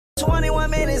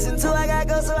21 minutes until I gotta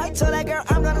go, so I told that girl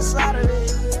I'm gonna slaughter it.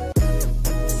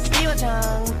 Feel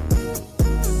tongue.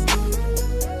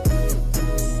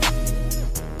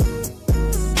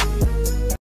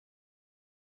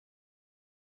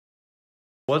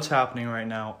 What's happening right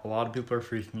now? A lot of people are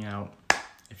freaking out.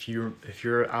 If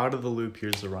you're out of the loop,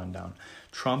 here's the rundown.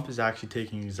 Trump is actually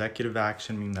taking executive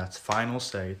action, meaning that's final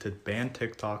say, to ban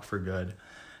TikTok for good.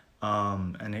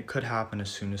 And it could happen as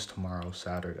soon as tomorrow,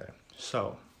 Saturday.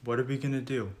 So what are we gonna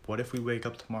do? What if we wake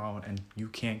up tomorrow and you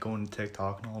can't go into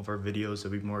TikTok and all of our videos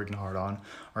that we've been working hard on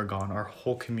are gone? Our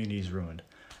whole community is ruined.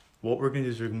 What we're gonna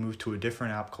do is we're gonna move to a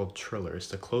different app called Triller. It's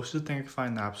the closest thing I can find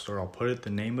in the App Store. I'll put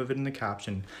the name of it in the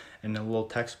caption in a little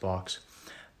text box.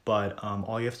 But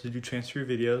all you have to do is transfer your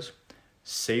videos,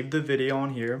 save the video on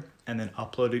here, and then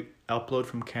upload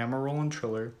from camera roll and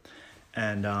Triller.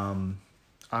 And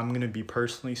I'm gonna be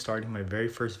personally starting my very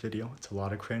first video. It's a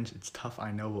lot of cringe, it's tough,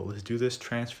 I know, but let's do this,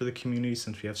 transfer the community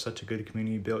since we have such a good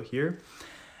community built here.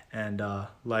 And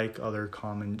like, other,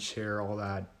 comment, share, all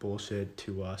that bullshit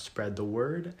to spread the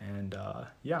word. And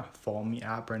yeah, follow me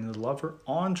at Brandon the Lover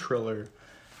on Triller,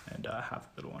 and have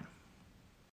a good one.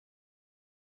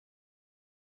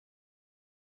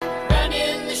 Run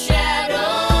in the shadows,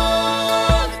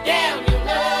 damn your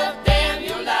love, damn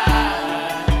your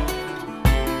life.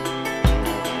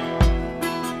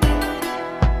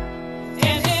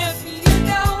 And if you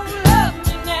don't love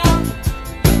me now,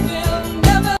 you will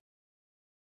never.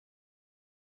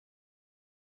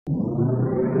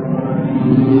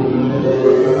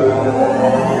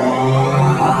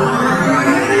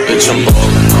 Bitch, I'm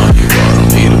ballin' on you, I don't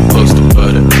need a poster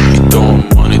butter. You throwing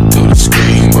money through the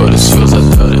screen, but it feels like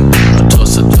cut it. I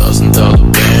toss $1,000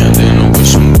 band and I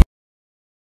wish I'm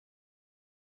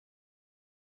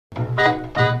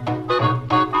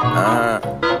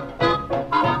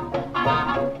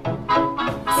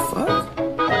Fuck?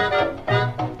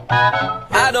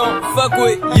 I don't fuck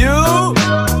with you.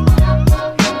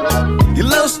 You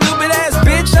little stupid ass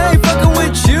bitch, I ain't fucking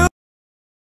with you.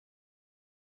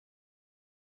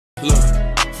 Look,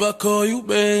 fuck all you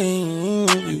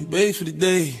babe for the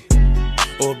day,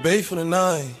 or babe for the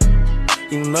night.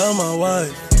 You not my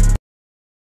wife.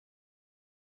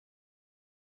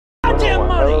 Goddamn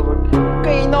money!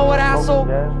 Okay, you know what, asshole?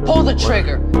 Pull the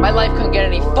trigger. My life couldn't get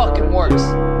any fucking worse.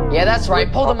 Yeah, that's right,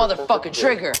 pull the motherfucking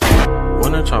trigger.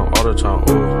 wintertime, all the time,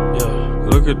 ooh, yeah.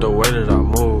 Look at the way that I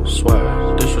move,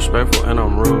 swear. Disrespectful and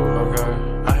I'm rude, okay?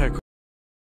 I had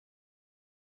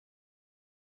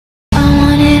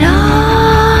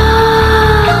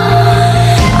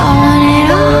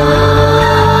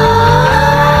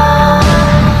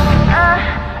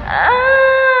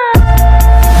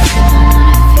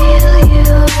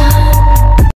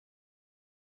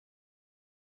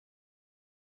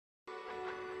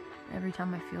Every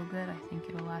time I feel good, I think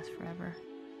it'll last forever.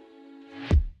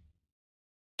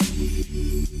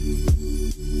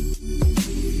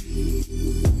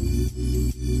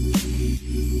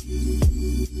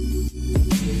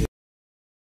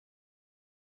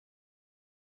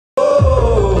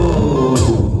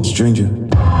 Stranger.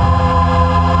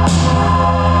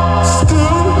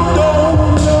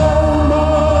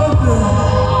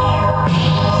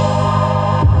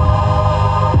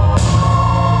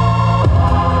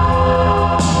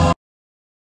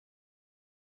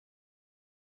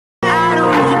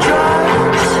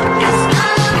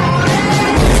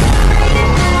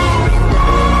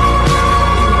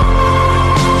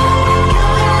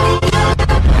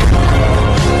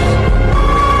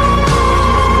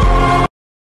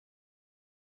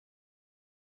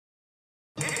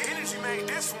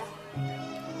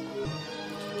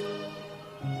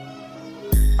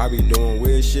 I be doing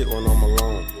weird shit when I'm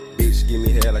alone. Bitch give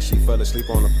me head like she fell asleep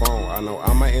on the phone. I know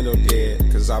I might end up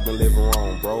dead, cause I've been living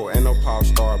wrong, bro. Ain't no pop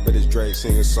star, but it's Drake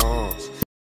singing songs.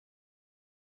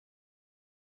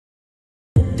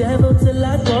 Devil till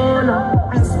I go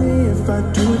now. Ask me if I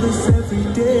do this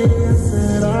every day. I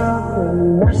said I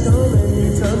could. So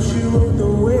many times she rode the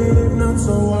wave, not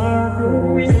so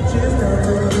often. It's just down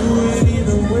to do it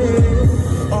either way.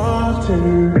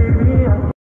 Often, baby.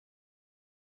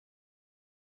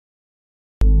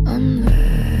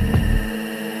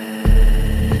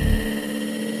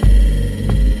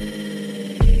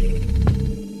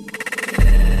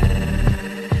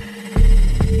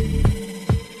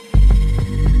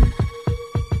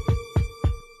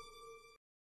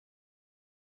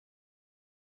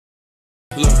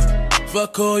 Look,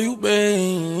 fuck all you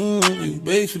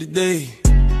babe for the day,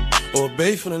 or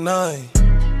babe for the night.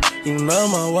 You not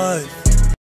my wife.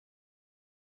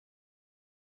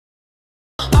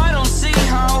 I don't see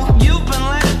how you've been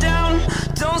let down.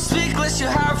 Don't speak unless you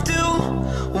have to.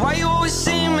 Why you always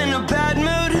seem in a bad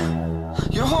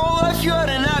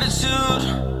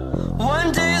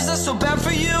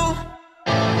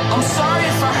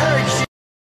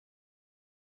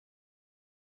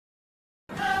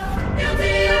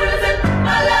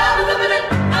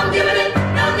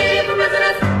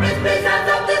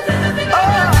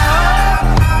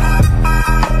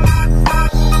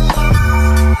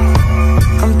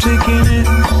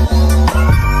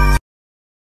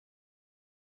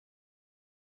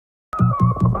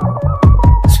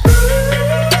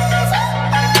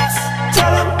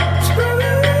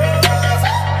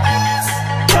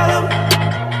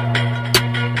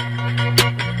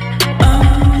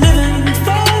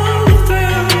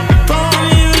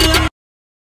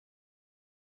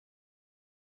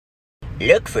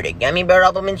Look for the Gummy Bear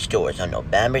album in stores on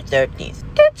November 13th.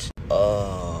 Tits.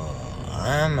 Oh,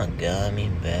 I'm a gummy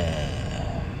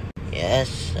bear.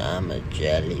 Yes, I'm a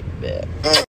jelly bear.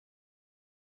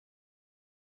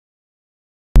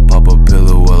 Pop a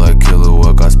pillow while I kill it,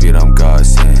 what got speed I'm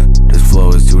godsend. This flow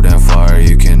is too damn fire,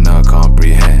 you cannot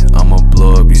comprehend. I'ma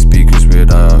blow up your speakers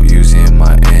without using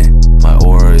my end. My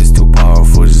aura is too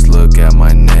powerful, just look at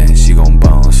my neck. She gon'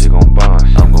 bounce,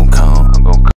 I'm gon' count,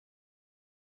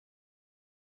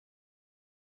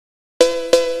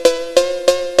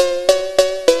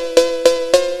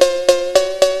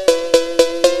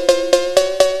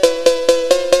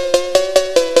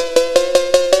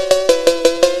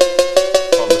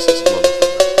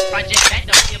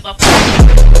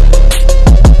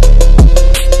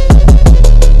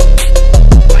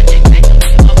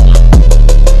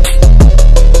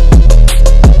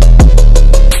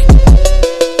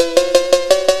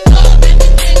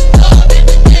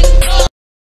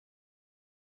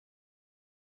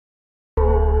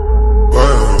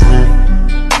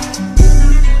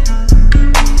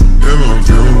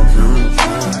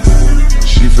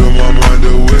 She fill my mind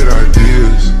up with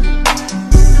ideas.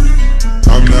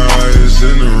 I'm the highest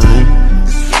in the room.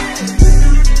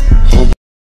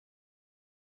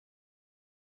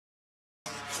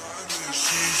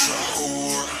 She's a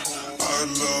whore, I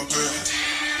love it.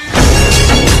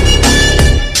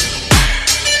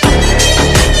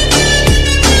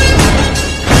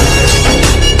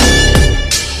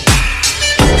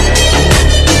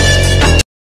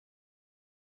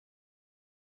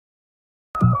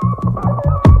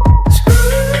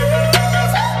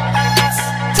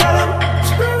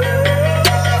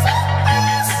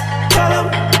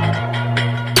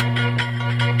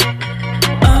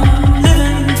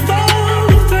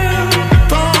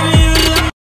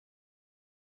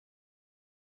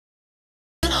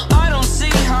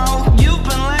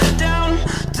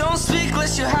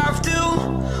 You have to.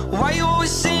 Why you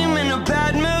always seem in a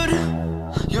bad mood?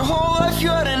 Your whole life you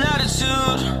had an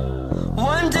attitude.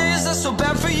 One day is that so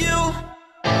bad for you?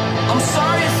 I'm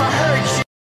sorry if I hurt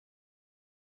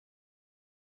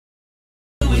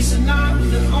you. Waste a night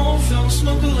with an old film,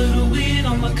 smoke a little weed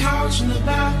on the couch in the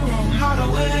back room, hide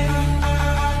away.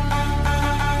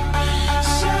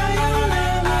 Say you'll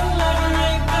never let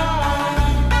me go.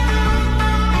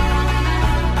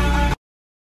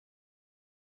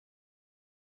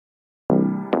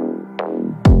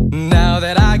 Now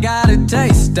that I got a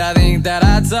taste, I think that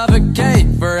I'd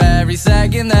suffocate for every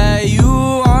second that you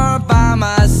are by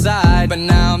my side. But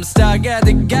now I'm stuck at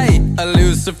the gate, a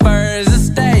Lucifer's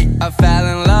estate. I fell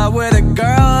in love with a girl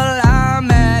I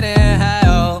met in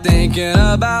hell, thinking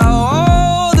about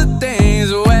all the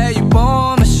things where you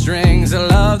pull my strings. I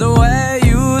love the way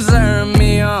you turn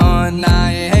me on.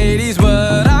 I ain't Hades,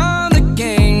 but I'm the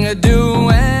king. I'd do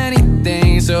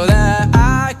anything so that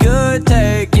I could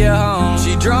take you home.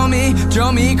 She drove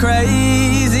me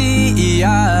crazy,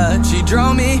 yeah. She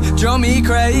drove me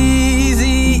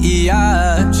crazy,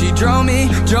 yeah. She drove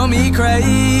me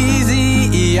crazy,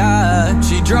 yeah.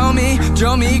 She drove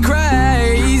me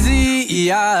crazy,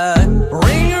 yeah.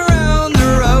 Ring around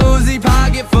the rosy,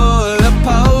 pocket full of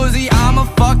posy. I'ma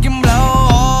fucking blow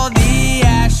all the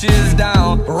ashes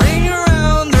down. Ring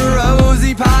around the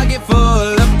rosy, pocket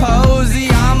full of posy.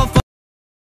 I'ma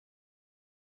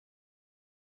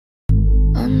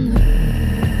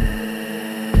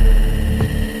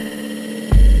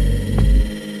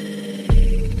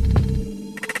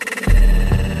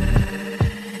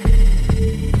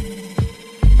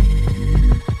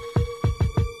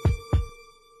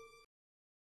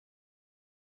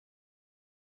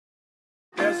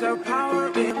There's a power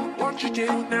in what you do.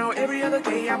 Now every other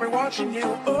day I've been watching you.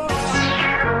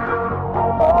 Oh.